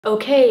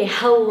Okay,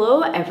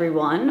 hello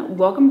everyone.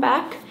 Welcome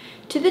back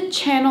to the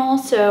channel.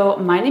 So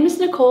my name is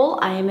Nicole.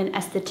 I am an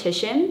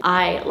esthetician.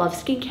 I love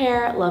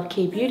skincare, love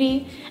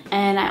K-beauty,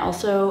 and I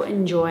also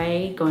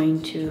enjoy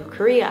going to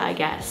Korea, I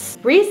guess.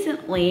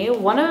 Recently,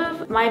 one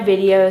of my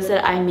videos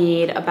that I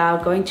made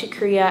about going to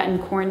Korea and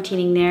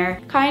quarantining there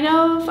kind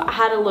of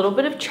had a little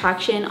bit of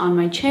traction on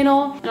my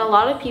channel, and a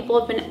lot of people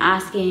have been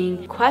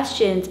asking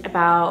questions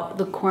about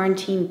the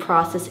quarantine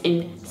process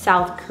in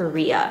South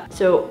Korea.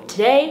 So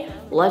today,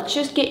 let's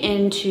just get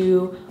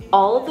into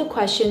all of the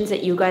questions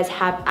that you guys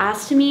have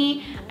asked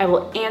me. I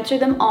will answer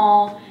them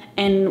all,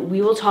 and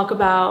we will talk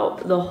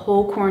about the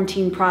whole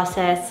quarantine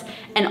process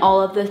and all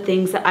of the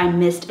things that I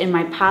missed in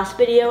my past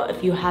video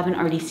if you haven't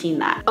already seen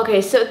that.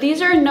 Okay, so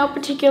these are in no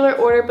particular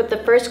order, but the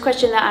first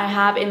question that I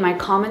have in my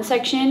comment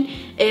section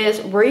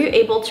is, were you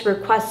able to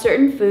request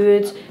certain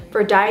foods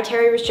for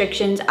dietary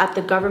restrictions at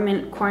the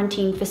government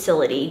quarantine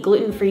facility,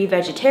 gluten-free,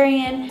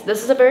 vegetarian?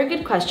 This is a very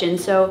good question.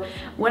 So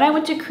when I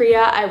went to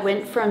Korea, I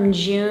went from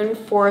June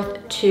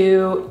 4th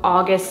to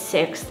August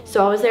 6th.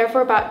 So I was there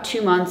for about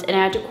 2 months, and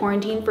I had to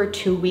quarantine for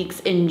 2 weeks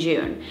in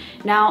June.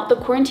 Now, the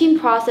quarantine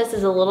process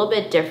is a little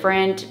bit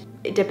different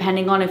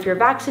depending on if you're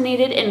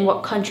vaccinated and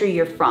what country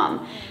you're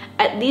from.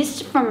 At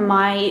least from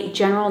my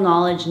general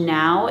knowledge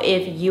now,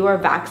 if you are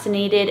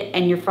vaccinated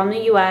and you're from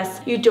the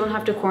US, you don't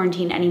have to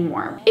quarantine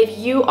anymore. If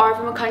you are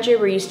from a country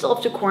where you still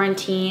have to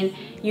quarantine,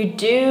 you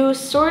do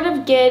sort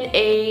of get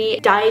a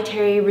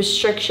dietary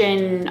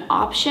restriction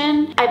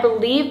option. I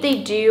believe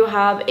they do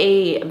have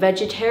a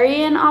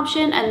vegetarian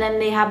option, and then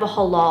they have a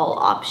halal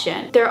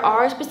option. There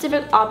are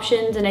specific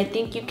options, and I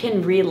think you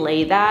can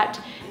relay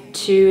that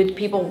to the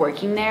people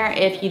working there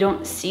if you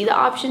don't see the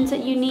options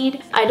that you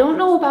need. I don't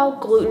know about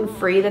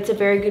gluten-free. That's a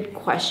very good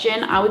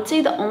question. I would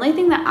say the only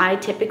thing that I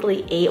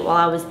typically ate while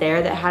I was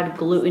there that had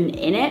gluten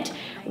in it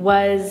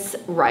was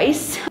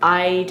rice.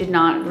 I did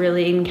not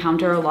really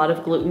encounter a lot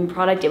of gluten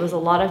product. It was a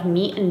lot of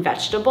meat and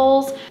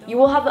vegetables. You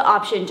will have the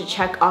option to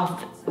check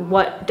off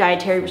what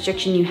dietary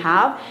restriction you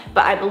have,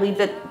 but I believe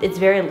that it's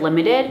very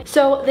limited.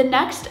 So the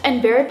next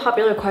and very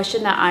popular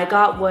question that I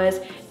got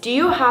was, do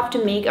you have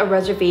to make a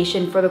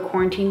reservation for the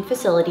quarantine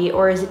facility,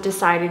 or is it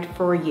decided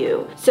for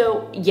you?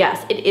 So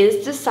yes, it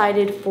is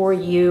decided for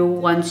you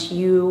once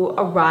you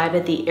arrive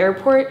at the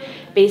airport.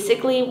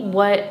 Basically,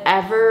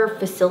 whatever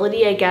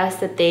facility, I guess,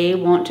 that they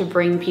want to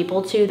bring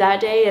people to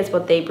that day is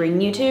what they bring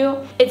you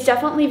to. It's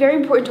definitely very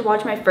important to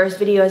watch my first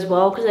video as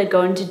well, because I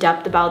go into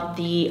depth about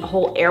the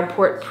whole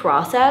airport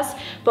process.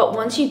 But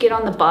once you get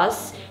on the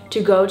bus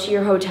to go to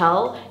your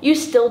hotel, you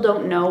still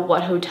don't know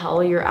what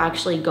hotel you're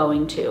actually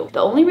going to. The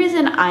only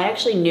reason I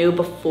actually knew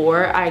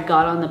before I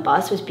got on the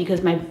bus was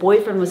because my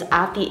boyfriend was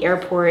at the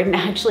airport and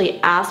actually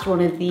asked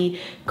one of the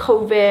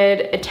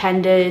COVID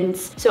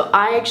attendants. So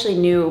I actually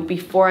knew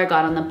before I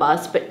got on the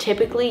bus, but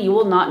typically you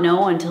will not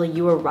know until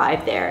you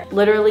arrive there.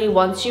 Literally,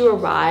 once you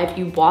arrive,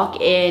 you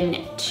walk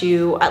in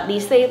to, at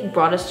least they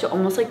brought us to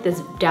almost like this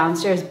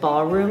downstairs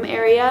ballroom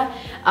area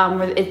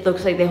where it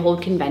looks like they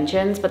hold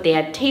conventions, but they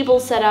had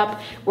tables set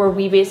up where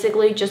we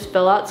basically just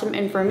fill out some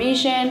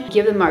information,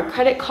 give them our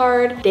credit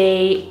card.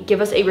 They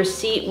give us a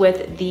receipt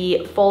with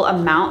the full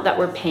amount that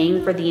we're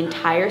paying for the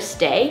entire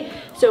stay.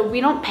 So we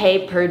don't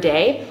pay per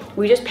day,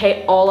 we just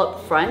pay all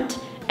up front,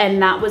 and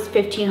that was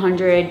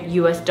 $1,500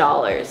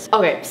 US.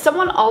 Okay,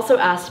 someone also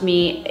asked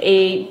me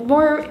a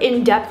more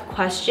in-depth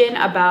question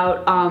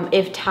about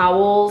if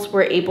towels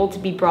were able to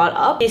be brought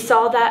up. They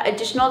saw that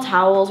additional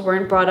towels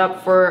weren't brought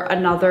up for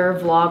another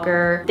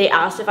vlogger. They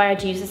asked if I had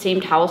to use the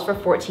same towels for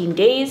 14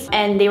 days,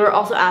 and they were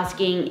also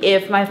asking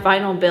if my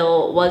final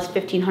bill was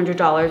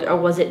 $1,500 or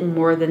was it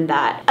more than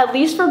that. At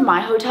least for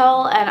my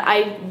hotel, and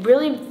I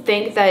really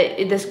think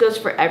that this goes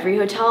for every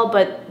hotel,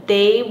 but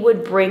they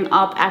would bring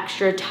up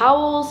extra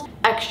towels,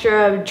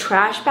 extra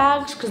trash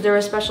bags, because there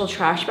were special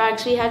trash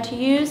bags we had to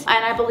use.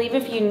 And I believe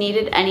if you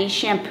needed any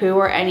shampoo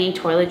or any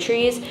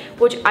toiletries,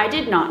 which I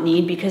did not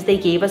need because they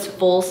gave us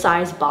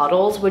full-size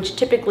bottles, which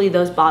typically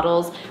those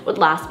bottles would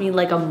last me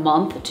like a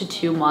month to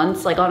 2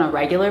 months, like on a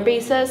regular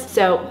basis.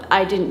 So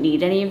I didn't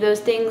need any of those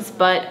things,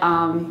 but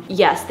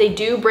yes, they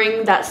do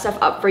bring that stuff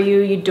up for you.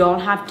 You don't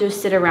have to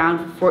sit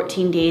around for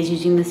 14 days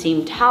using the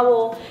same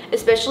towel,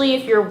 especially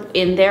if you're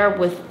in there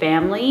with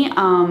family.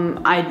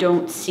 I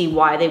don't see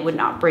why they would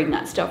not bring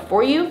that stuff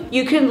for you.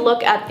 You can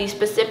look at the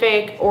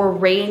specific or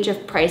range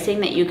of pricing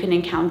that you can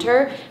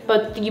encounter,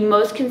 but the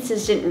most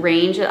consistent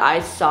range that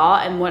I saw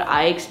and what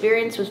I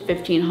experienced was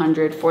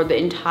 $1,500 for the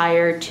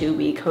entire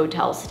 2-week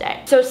hotel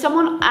stay. So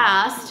someone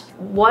asked,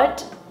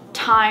 what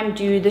time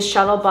do the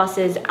shuttle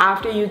buses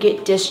after you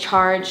get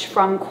discharged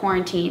from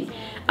quarantine?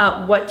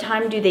 what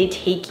time do they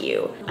take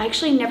you? I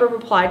actually never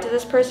replied to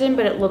this person,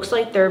 but it looks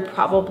like they're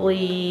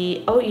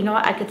probably, oh, you know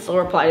what? I could still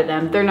reply to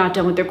them. They're not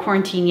done with their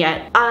quarantine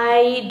yet.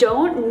 I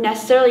don't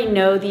necessarily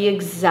know the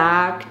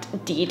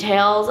exact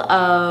details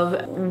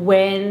of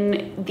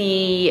when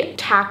the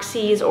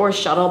taxis or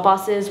shuttle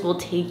buses will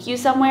take you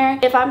somewhere.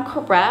 If I'm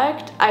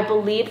correct, I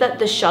believe that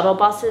the shuttle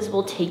buses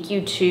will take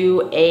you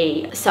to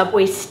a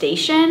subway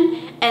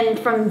station, and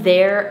from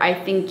there, I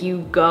think you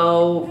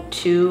go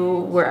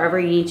to wherever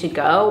you need to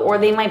go, or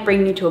they might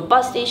bring you to a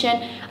bus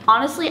station.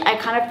 Honestly, I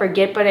kind of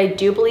forget, but I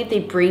do believe they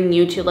bring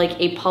you to like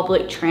a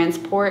public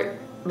transport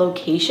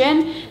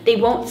location. They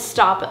won't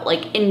stop at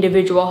like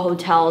individual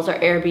hotels or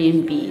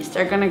Airbnbs.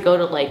 They're gonna go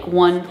to like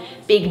one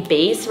big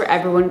base where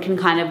everyone can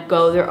kind of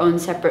go their own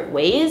separate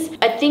ways.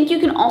 I think you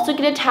can also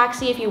get a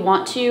taxi if you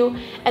want to,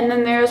 and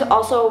then there's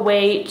also a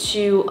way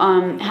to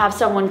have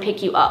someone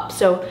pick you up.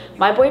 So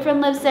my boyfriend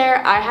lives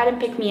there. I had him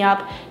pick me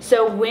up.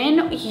 So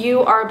when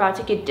you are about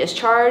to get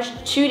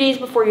discharged, 2 days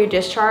before you're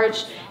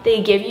discharged,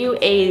 they give you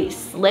a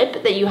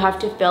slip that you have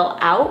to fill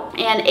out,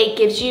 and it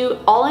gives you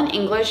all in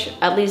English.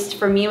 At least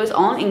for me, it was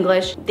all in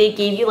English. They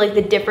gave you like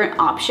the different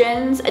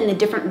options and the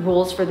different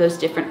rules for those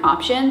different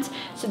options.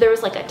 So there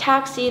was like a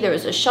taxi, there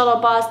was a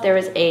shuttle bus, there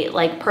was a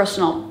like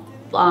personal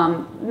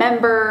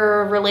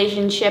member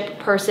relationship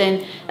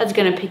person that's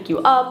gonna pick you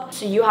up.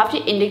 So you have to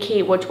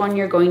indicate which one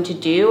you're going to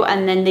do,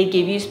 and then they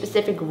give you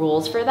specific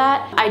rules for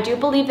that. I do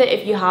believe that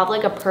if you have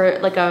like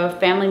a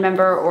family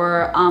member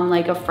or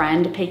like a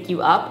friend pick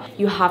you up,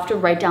 you have to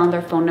write down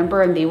their phone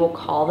number and they will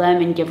call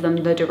them and give them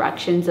the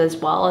directions as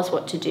well as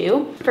what to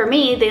do. For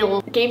me, they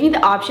gave me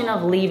the option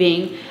of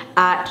leaving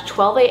at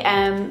 12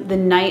 a.m. the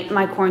night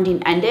my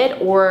quarantine ended,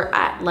 or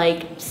at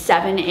like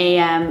 7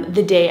 a.m.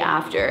 the day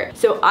after.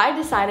 So I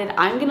decided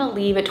I'm gonna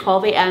leave at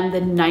 12 a.m.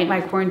 the night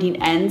my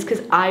quarantine ends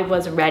because I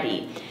was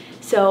ready.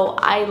 So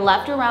I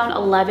left around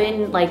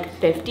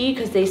 11:50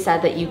 because they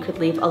said that you could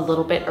leave a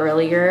little bit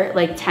earlier,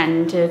 like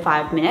 10 to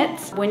 5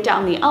 minutes. Went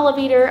down the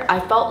elevator. I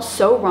felt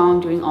so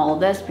wrong doing all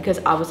of this because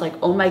I was like,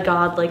 oh my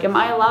God, like, am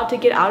I allowed to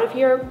get out of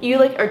here? You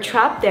like are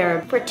trapped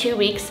there for 2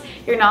 weeks.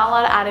 You're not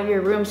allowed out of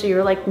your room. So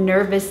you're like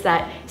nervous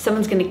that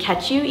someone's gonna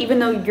catch you, even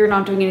though you're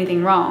not doing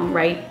anything wrong,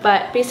 right?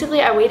 But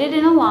basically I waited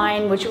in a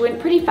line, which went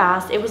pretty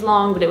fast. It was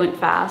long, but it went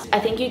fast. I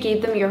think you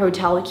gave them your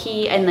hotel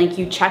key and like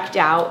you checked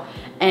out,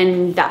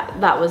 and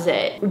that was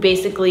it.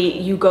 Basically,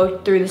 you go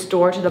through this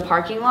door to the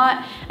parking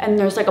lot, and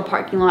there's like a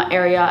parking lot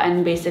area,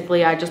 and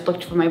basically I just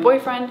looked for my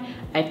boyfriend,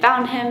 I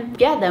found him.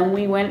 Yeah, then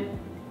we went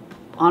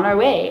on our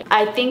way.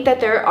 I think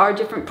that there are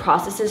different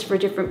processes for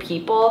different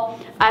people.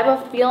 I have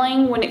a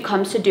feeling when it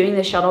comes to doing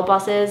the shuttle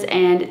buses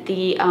and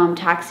the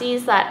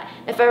taxis that,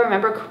 if I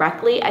remember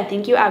correctly, I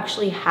think you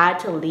actually had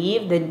to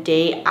leave the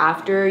day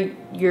after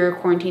your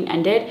quarantine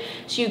ended.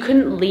 So you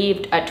couldn't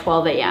leave at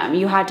 12 a.m.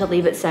 You had to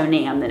leave at 7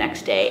 a.m. the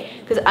next day,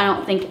 because I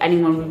don't think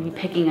anyone would be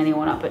picking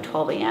anyone up at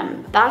 12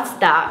 a.m. That's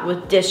that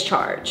with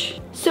discharge.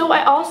 So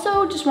I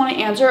also just want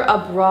to answer a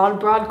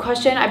broad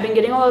question. I've been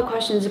getting a lot of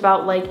questions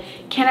about like,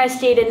 can I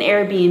stay at an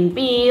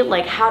Airbnb?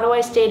 Like, how do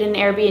I stay at an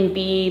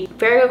Airbnb?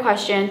 Very good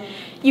question.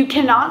 You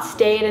cannot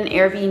stay at an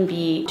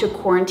Airbnb to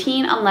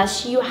quarantine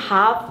unless you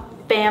have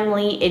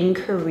family in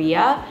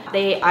Korea.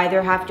 They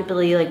either have to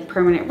be like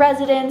permanent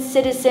residents,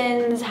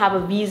 citizens, have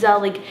a visa,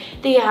 like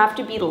they have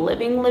to be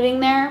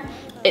living there.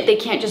 They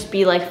can't just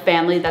be like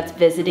family that's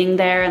visiting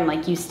there and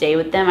like you stay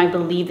with them. I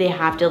believe they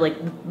have to like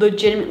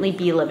legitimately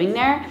be living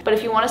there. But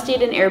if you want to stay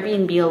at an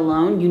Airbnb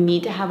alone, you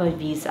need to have a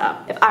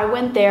visa. If I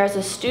went there as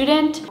a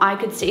student, I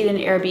could stay at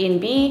an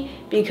Airbnb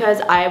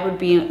because I would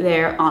be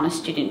there on a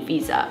student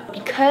visa.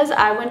 Because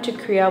I went to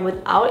Korea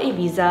without a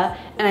visa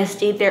and I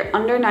stayed there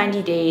under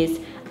 90 days,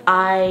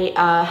 I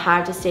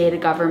had to stay at a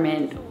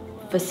government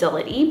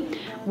facility,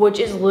 which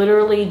is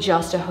literally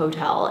just a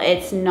hotel.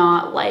 It's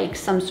not like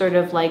some sort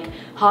of like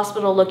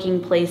hospital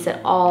looking place at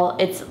all.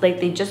 It's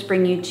like they just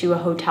bring you to a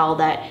hotel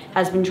that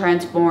has been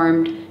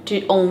transformed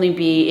to only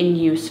be in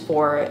use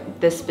for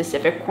this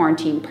specific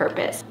quarantine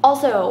purpose.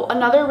 Also,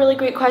 another really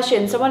great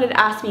question. Someone had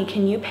asked me,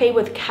 can you pay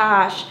with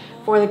cash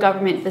for the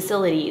government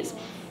facilities?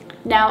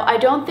 Now, I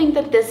don't think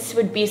that this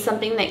would be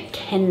something that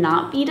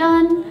cannot be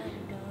done,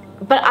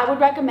 but I would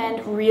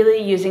recommend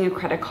really using a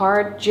credit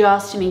card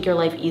just to make your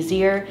life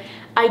easier.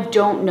 I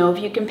don't know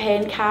if you can pay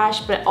in cash,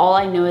 but all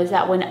I know is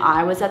that when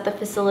I was at the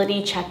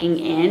facility checking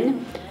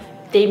in,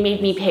 they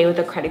made me pay with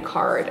a credit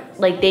card.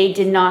 Like they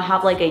did not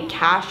have like a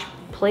cash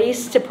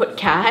place to put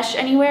cash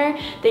anywhere.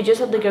 They just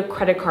had like a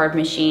credit card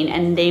machine,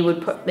 and they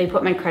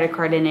put my credit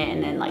card in it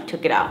and then like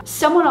took it out.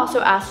 Someone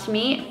also asked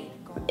me,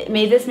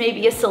 this may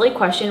be a silly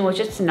question, which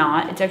it's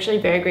not. It's actually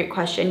a very great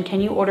question.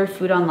 Can you order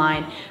food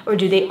online, or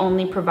do they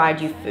only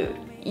provide you food?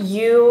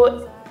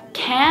 You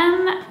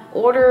can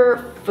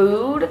order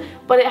food,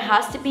 but it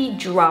has to be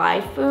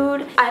dry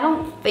food. I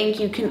don't think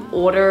you can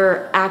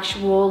order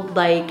actual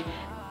like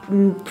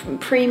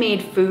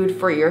pre-made food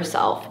for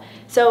yourself.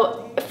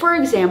 So for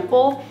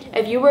example,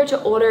 if you were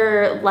to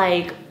order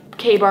like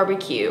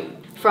K-barbecue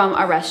from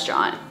a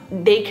restaurant,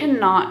 they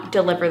cannot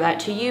deliver that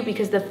to you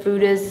because the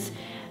food is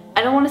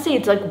I don't want to say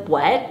it's like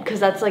wet because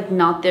that's like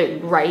not the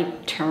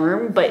right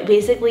term, but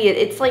basically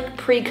it's like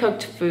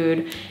pre-cooked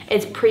food.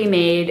 It's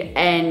pre-made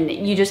and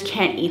you just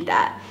can't eat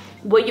that.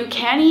 What you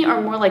can eat are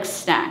more like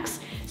snacks.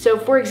 So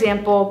for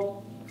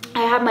example,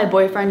 I had my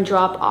boyfriend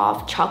drop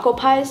off choco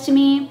pies to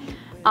me.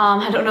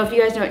 I don't know if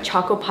you guys know what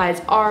choco pies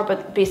are,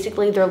 but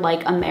basically they're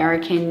like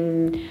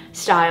American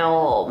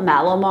style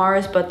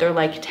Malomars, but they're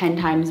like 10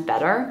 times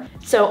better.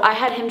 So I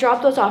had him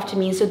drop those off to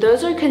me. So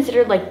those are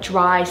considered like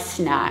dry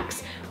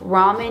snacks.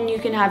 Ramen you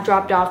can have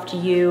dropped off to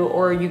you,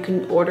 or you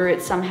can order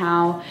it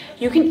somehow.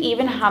 You can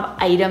even have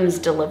items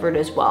delivered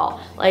as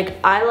well. Like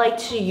I like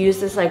to use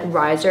this like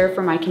riser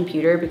for my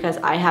computer because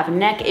I have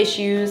neck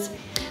issues.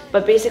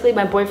 But basically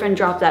my boyfriend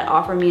dropped that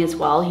off for me as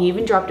well. He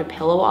even dropped a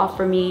pillow off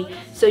for me.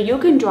 So you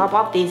can drop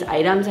off these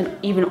items and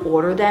even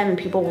order them and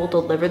people will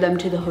deliver them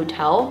to the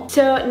hotel.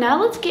 So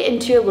now let's get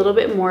into a little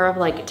bit more of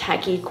like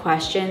techie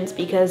questions,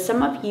 because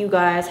some of you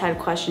guys had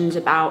questions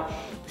about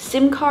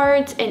SIM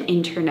cards and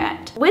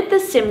internet. With the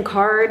SIM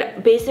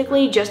card,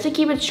 basically just to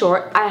keep it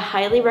short, I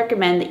highly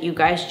recommend that you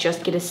guys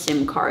just get a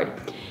SIM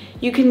card.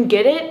 You can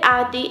get it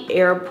at the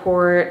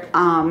airport.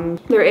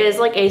 There is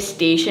like a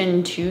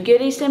station to get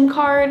a SIM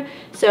card.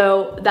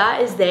 So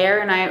that is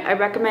there, and I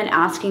recommend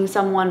asking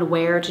someone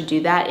where to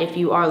do that if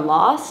you are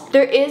lost.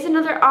 There is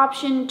another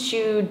option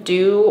to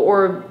do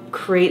or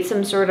create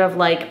some sort of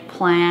like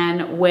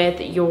plan with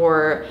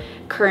your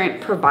current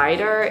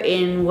provider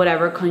in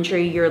whatever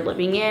country you're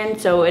living in.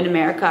 So in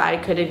America, I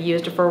could have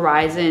used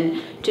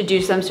Verizon to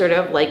do some sort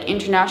of like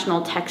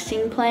international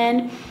texting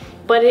plan.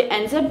 But it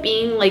ends up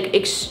being like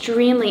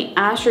extremely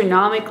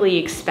astronomically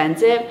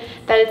expensive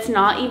that it's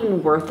not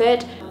even worth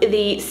it.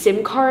 The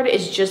SIM card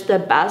is just the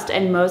best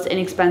and most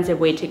inexpensive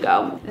way to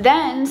go.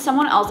 Then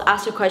someone else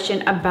asked a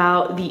question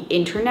about the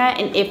internet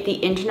and if the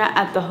internet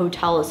at the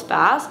hotel is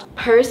fast.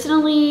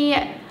 Personally,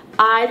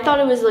 I thought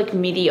it was like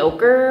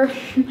mediocre.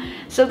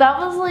 So that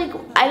was like,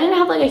 I didn't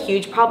have like a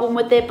huge problem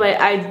with it, but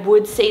I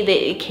would say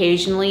that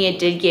occasionally it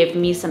did give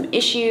me some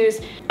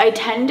issues. I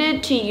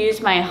tended to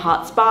use my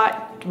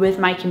hotspot with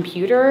my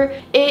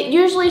computer. It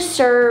usually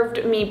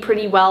served me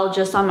pretty well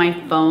just on my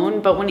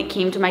phone, but when it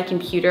came to my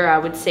computer, I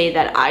would say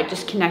that I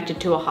just connected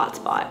to a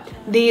hotspot.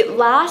 The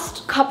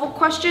last couple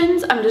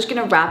questions, I'm just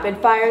gonna rapid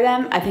fire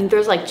them. I think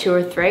there's like 2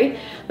 or 3,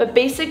 but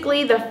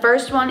basically the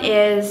first one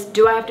is,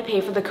 do I have to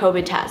pay for the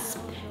COVID tests?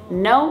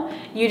 No,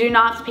 you do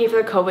not have to pay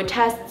for the COVID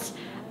tests.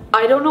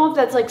 I don't know if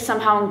that's like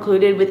somehow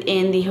included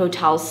within the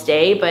hotel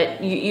stay,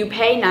 but you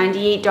pay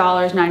 $98,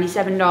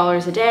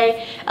 $97 a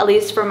day. At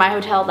least for my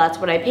hotel, that's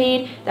what I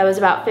paid. That was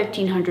about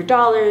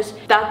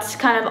 $1,500. That's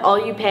kind of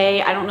all you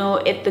pay. I don't know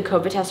if the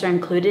COVID tests are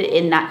included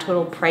in that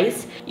total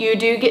price. You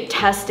do get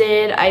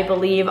tested, I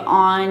believe,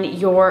 on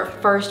your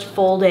first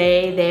full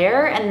day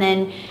there, and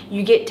then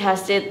you get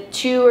tested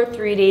 2 or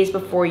 3 days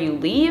before you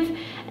leave,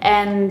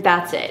 and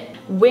that's it.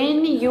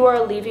 When you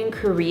are leaving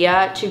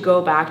Korea to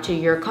go back to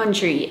your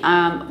country,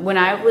 when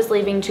I was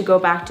leaving to go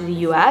back to the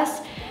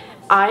US,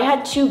 I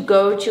had to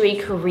go to a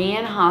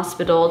Korean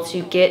hospital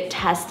to get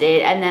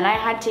tested, and then I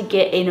had to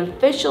get an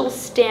official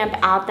stamp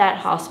at that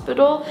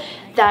hospital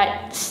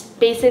that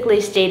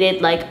basically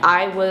stated like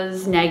I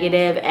was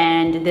negative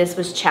and this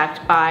was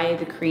checked by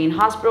the Korean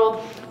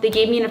hospital. They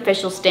gave me an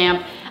official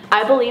stamp.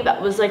 I believe that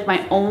was like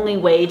my only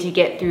way to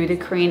get through the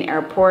Korean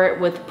airport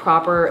with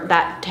proper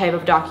that type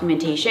of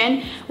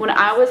documentation. When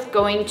I was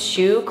going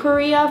to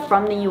Korea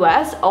from the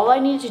US, all I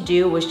needed to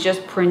do was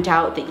just print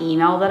out the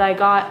email that I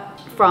got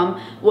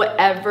from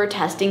whatever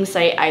testing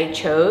site I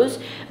chose.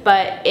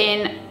 But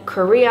in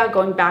Korea,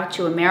 going back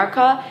to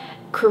America,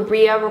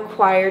 Korea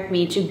required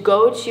me to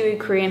go to a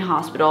Korean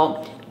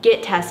hospital,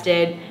 get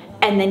tested,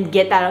 and then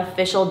get that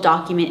official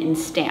document and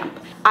stamp.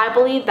 I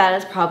believe that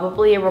is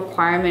probably a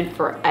requirement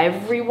for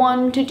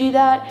everyone to do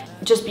that,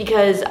 just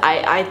because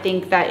I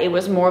think that it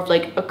was more of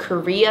like a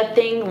Korea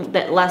thing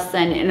that less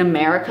than an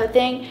America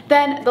thing.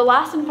 Then the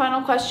last and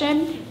final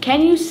question,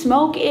 can you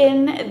smoke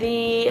in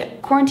the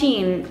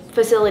quarantine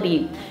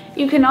facility?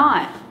 You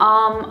cannot,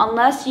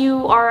 unless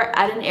you are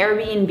at an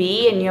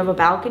Airbnb and you have a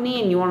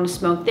balcony and you want to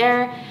smoke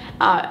there.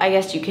 I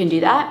guess you can do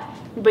that.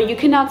 But you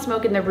cannot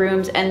smoke in the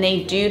rooms, and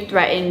they do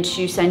threaten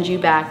to send you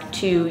back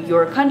to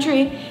your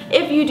country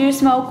if you do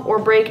smoke or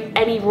break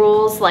any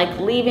rules like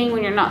leaving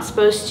when you're not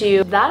supposed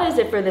to. That is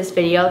it for this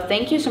video.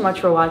 Thank you so much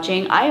for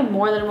watching. I am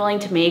more than willing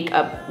to make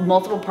a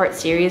multiple part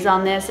series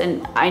on this,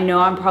 and I know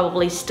I'm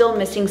probably still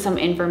missing some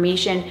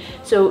information.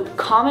 So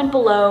comment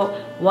below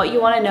what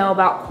you want to know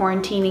about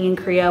quarantining in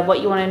Korea,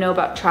 what you want to know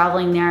about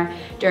traveling there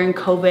during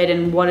COVID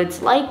and what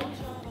it's like.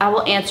 I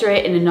will answer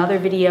it in another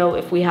video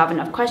if we have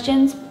enough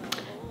questions.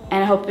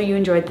 And I hope that you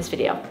enjoyed this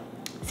video.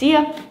 See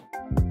ya!